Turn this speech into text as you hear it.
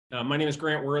My name is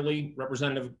Grant Wehrli,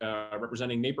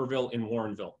 representing Naperville and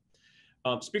Warrenville.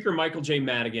 Speaker Michael J.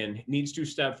 Madigan needs to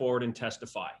step forward and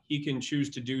testify. He can choose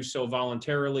to do so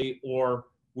voluntarily, or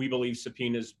we believe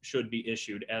subpoenas should be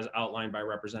issued as outlined by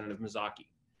Representative Mazzochi.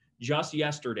 Just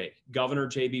yesterday, Governor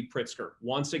J.B. Pritzker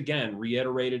once again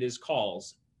reiterated his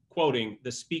calls, quoting,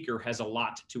 "The Speaker has a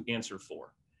lot to answer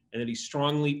for," and that he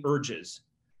strongly urges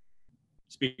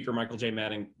Speaker Michael J.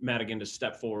 Madigan to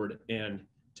step forward and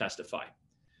testify.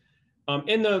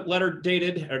 In the letter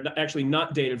dated, or actually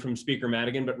not dated from Speaker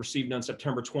Madigan, but received on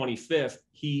September 25th,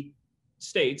 he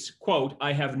states, quote,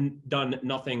 "I have done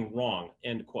nothing wrong,"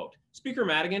 end quote. Speaker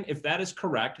Madigan, if that is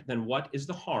correct, then what is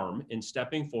the harm in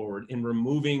stepping forward and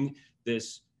removing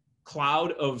this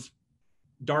cloud of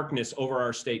darkness over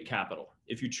our state capitol?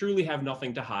 If you truly have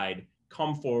nothing to hide,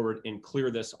 come forward and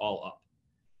clear this all up.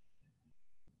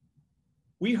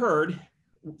 We heard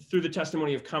through the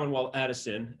testimony of Commonwealth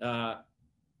Edison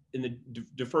in the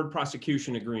deferred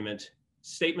prosecution agreement,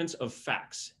 statements of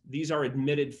facts. These are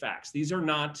admitted facts. These are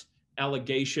not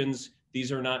allegations.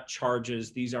 These are not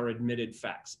charges. These are admitted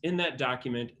facts. In that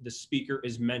document, the Speaker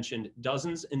is mentioned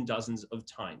dozens and dozens of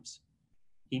times.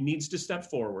 He needs to step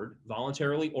forward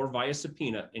voluntarily or via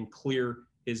subpoena and clear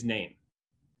his name.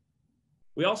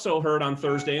 We also heard on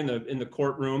Thursday in the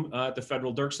courtroom at the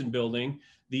Federal Dirksen building,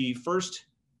 the first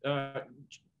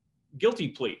guilty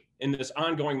plea in this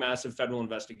ongoing massive federal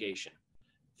investigation.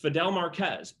 Fidel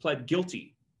Marquez pled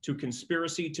guilty to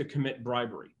conspiracy to commit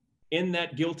bribery. In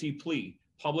that guilty plea,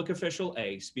 public official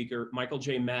A, Speaker Michael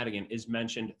J. Madigan, is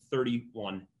mentioned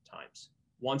 31 times.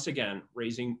 Once again,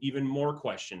 raising even more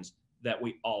questions that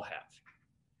we all have.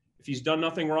 If he's done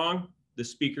nothing wrong, the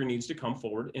Speaker needs to come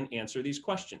forward and answer these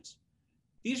questions.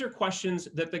 These are questions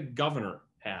that the governor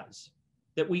has,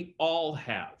 that we all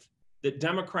have, that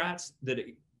Democrats that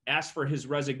asked for his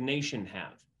resignation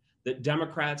have, that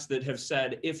Democrats that have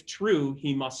said, if true,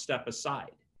 he must step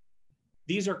aside.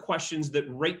 These are questions that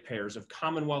ratepayers of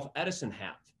Commonwealth Edison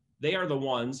have. They are the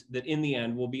ones that in the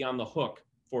end will be on the hook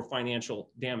for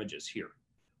financial damages here.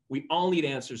 We all need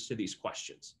answers to these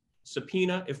questions.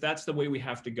 Subpoena, if that's the way we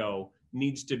have to go,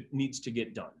 needs to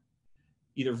get done.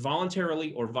 Either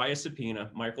voluntarily or via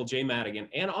subpoena, Michael J. Madigan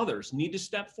and others need to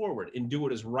step forward and do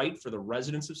what is right for the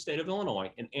residents of the state of Illinois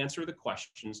and answer the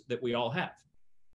questions that we all have.